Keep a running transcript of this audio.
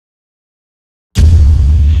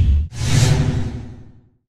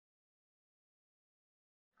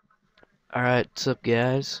Alright, what's up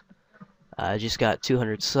guys? I just got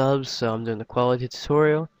 200 subs, so I'm doing the quality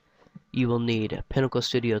tutorial. You will need Pinnacle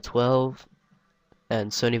Studio 12 and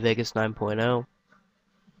Sony Vegas 9.0.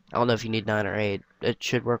 I don't know if you need 9 or 8. It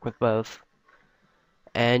should work with both.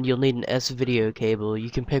 And you'll need an S-video cable. You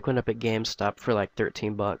can pick one up at Gamestop for like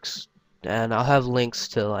 13 bucks. And I'll have links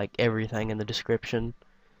to like everything in the description.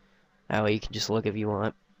 That way you can just look if you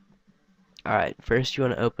want. Alright, first you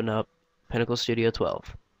want to open up Pinnacle Studio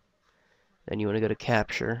 12. Then you want to go to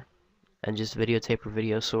Capture and just videotape your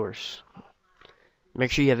video source.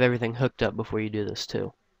 Make sure you have everything hooked up before you do this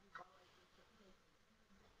too.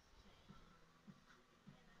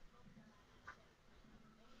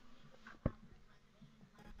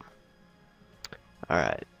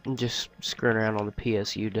 Alright, I'm just screwing around on the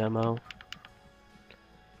PSU demo.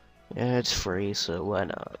 Yeah, it's free, so why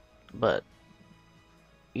not? But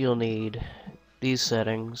you'll need these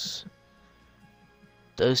settings.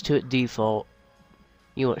 Those two at default.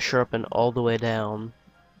 You want sharpen all the way down.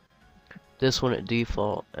 This one at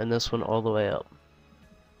default, and this one all the way up.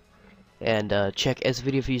 And check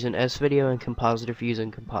S-video if you're using S-video and composite if you're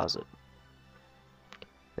using composite.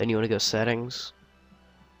 Then you want to go settings,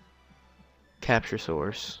 capture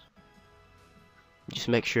source. Just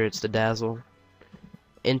make sure it's the Dazzle.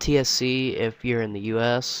 NTSC if you're in the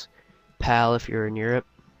US, PAL if you're in Europe.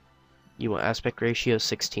 You want aspect ratio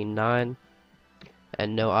 16:9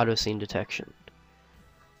 and no auto scene detection.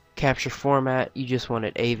 Capture format, you just want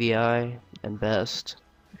it AVI and best.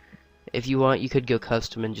 If you want, you could go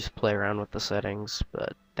custom and just play around with the settings,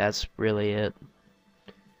 but that's really it.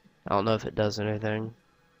 I don't know if it does anything,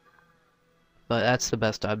 but that's the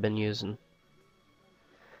best I've been using.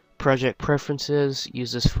 Project preferences,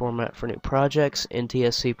 use this format for new projects,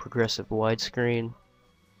 NTSC progressive widescreen,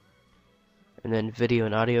 and then video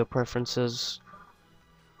and audio preferences.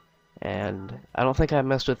 And I don't think I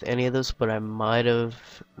messed with any of this, but I might have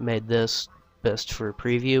made this best for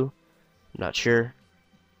preview. I'm not sure.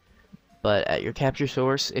 But at your capture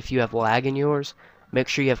source, if you have lag in yours, make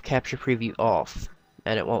sure you have capture preview off,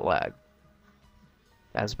 and it won't lag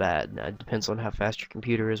as bad. Now, it depends on how fast your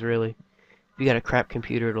computer is, really. If you got a crap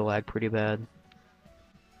computer, it'll lag pretty bad.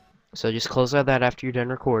 So just close out that after you're done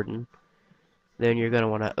recording. Then you're going to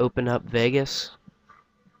want to open up Vegas.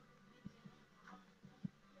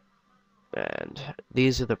 And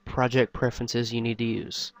these are the project preferences you need to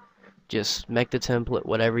use. Just make the template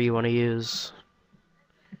whatever you want to use.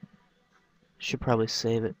 Should probably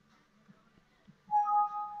save it.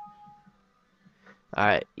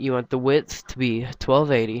 Alright, you want the width to be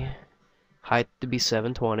 1280, height to be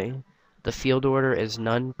 720. The field order is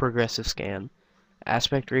none progressive scan.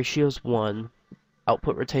 Aspect ratio is 1.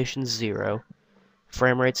 Output rotation is 0.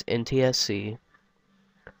 Frame rate's NTSC.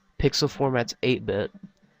 Pixel format's 8-bit.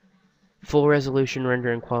 Full resolution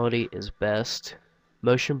rendering quality is best.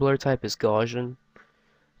 Motion blur type is Gaussian.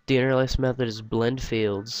 Deinterlace method is blend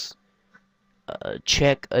fields.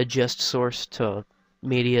 Check adjust source to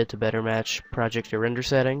media to better match project or render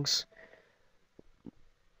settings.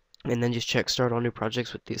 And then just check start on new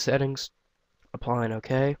projects with these settings. Applying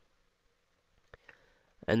OK.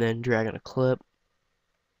 And then drag in a clip.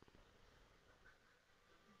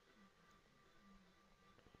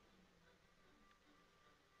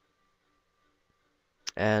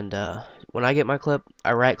 And when I get my clip,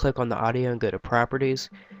 I right click on the audio and go to properties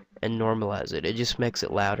and normalize it. It just makes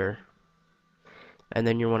it louder. And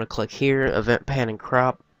then you want to click here, event pan and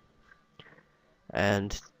crop.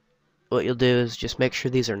 And what you'll do is just make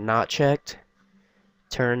sure these are not checked.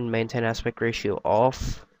 Turn maintain aspect ratio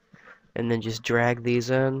off. And then just drag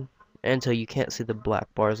these in until you can't see the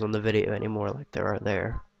black bars on the video anymore like there are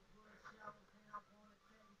there.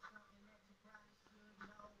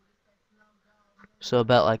 So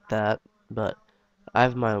about like that, but I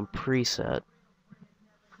have my own preset.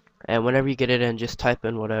 And whenever you get it in, just type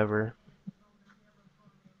in whatever.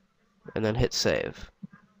 And then hit save.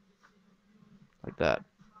 Like that.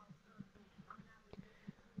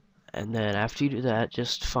 And then after you do that,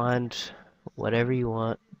 just find whatever you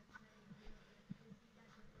want.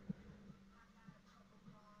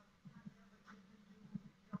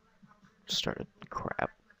 Start it.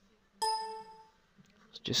 Crap.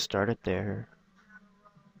 Let's just start it there.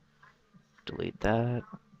 Delete that.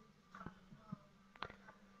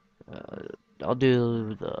 I'll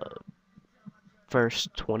do the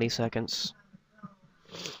first 20 seconds.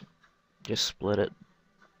 Just split it.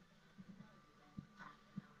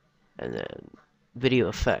 And then video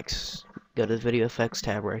effects. Go to the video effects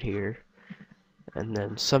tab right here. And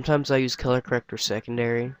then sometimes I use color corrector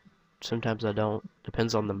secondary. Sometimes I don't.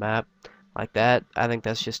 Depends on the map. Like that, I think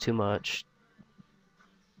that's just too much.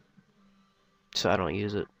 So I don't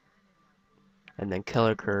use it. and then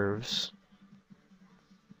color curves.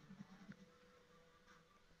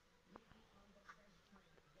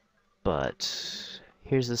 But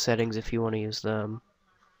here's the settings if you want to use them.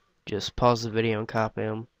 Just pause the video and copy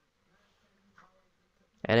them.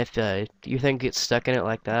 And if your thing gets stuck in it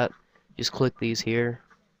like that, just click these here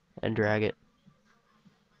and drag it.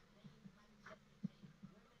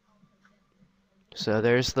 So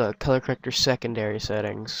there's the color corrector secondary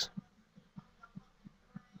settings.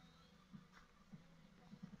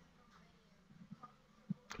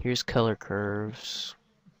 Here's color curves.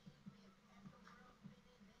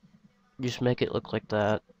 Just make it look like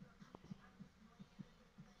that.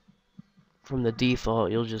 From the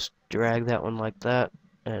default, you'll just drag that one like that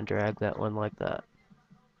and drag that one like that.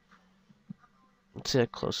 Let's see how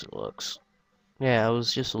close it looks. Yeah, it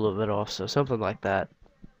was just a little bit off, so something like that.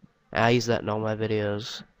 I use that in all my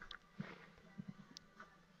videos.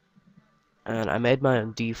 And I made my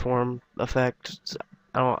own deform effect.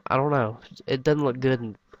 I don't know. It doesn't look good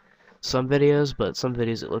in some videos, but some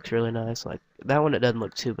videos it looks really nice. Like that one, it doesn't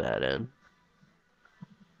look too bad in.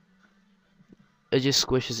 It just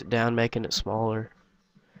squishes it down, making it smaller.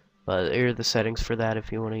 But here are the settings for that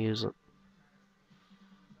if you want to use it.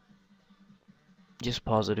 Just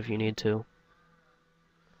pause it if you need to.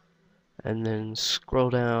 And then scroll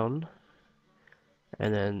down.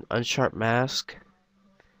 And then unsharp mask.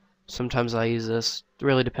 Sometimes I use this. It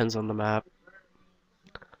really depends on the map.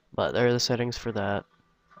 But there are the settings for that.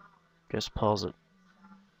 Just pause it.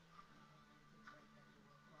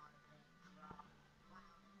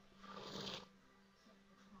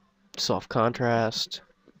 Soft contrast.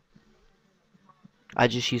 I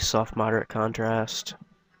just use soft moderate contrast.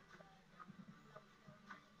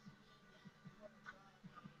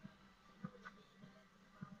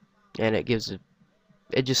 And it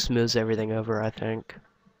just smooths everything over, I think.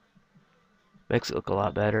 Makes it look a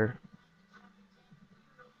lot better.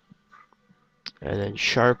 And then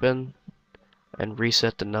sharpen and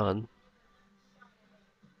reset to none.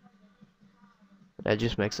 That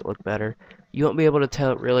just makes it look better. You won't be able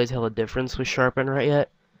to really tell a difference with sharpen right yet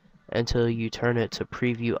until you turn it to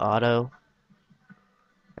preview auto.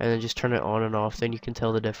 And then just turn it on and off, then you can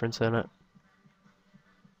tell the difference in it.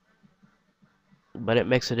 But it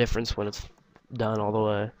makes a difference when it's done all the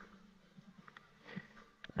way.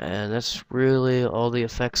 And that's really all the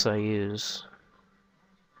effects I use.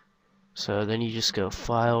 So then you just go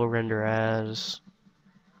File, Render As,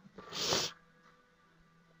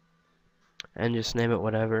 and just name it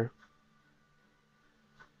whatever.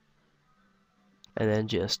 And then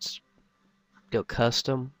just go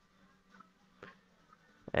Custom.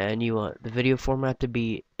 And you want the video format to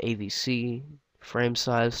be AVC, frame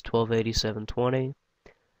size 1280x720.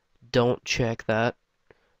 Don't check that.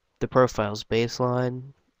 The profile's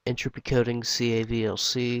baseline, entropy coding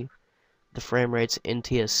CAVLC, the frame rate's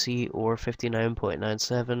NTSC or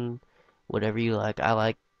 59.97, whatever you like. I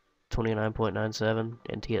like 29.97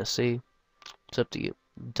 NTSC. It's up to you.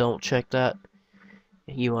 Don't check that.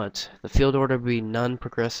 You want the field order to be none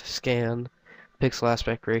progressive scan, pixel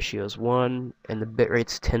aspect ratio is 1, and the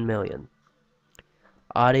bitrate's 10 million.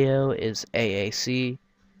 Audio is AAC,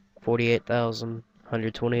 48,000,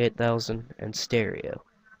 128,000, and stereo.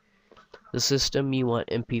 The system, you want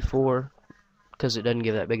MP4, because it doesn't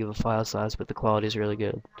give that big of a file size, but the quality is really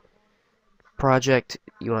good. Project,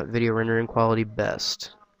 you want video rendering quality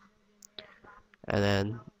best. And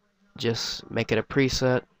then just make it a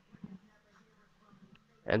preset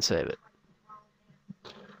and save it.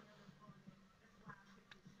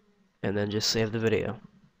 And then just save the video.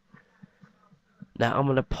 Now I'm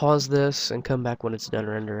going to pause this and come back when it's done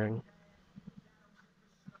rendering.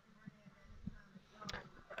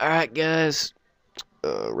 Alright guys,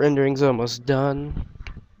 rendering's almost done.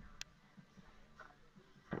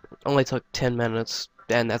 Only took 10 minutes,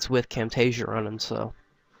 and that's with Camtasia running, so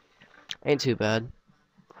ain't too bad.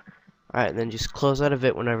 Alright, then just close out of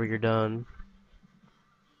it whenever you're done.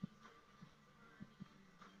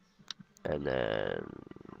 And then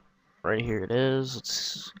right here it is.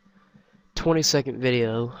 It's 20-second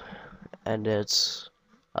video, and it's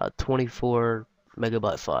a 24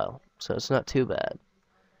 megabyte file, so it's not too bad.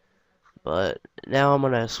 But now I'm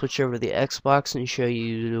gonna switch over to the Xbox and show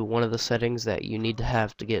you one of the settings that you need to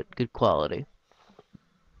have to get good quality.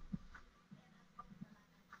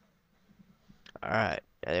 Alright,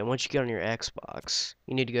 and then once you get on your Xbox,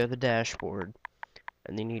 you need to go to the dashboard,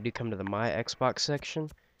 and then you need to come to the My Xbox section,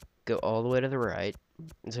 go all the way to the right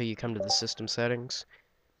until you come to the system settings,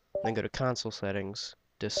 then go to console settings,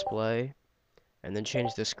 display, and then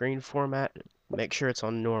change the screen format. Make sure it's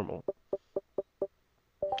on normal,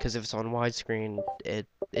 because if it's on widescreen, it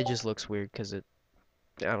just looks weird, because I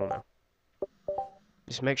don't know.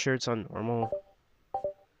 Just make sure it's on normal.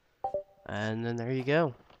 And then there you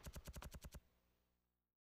go.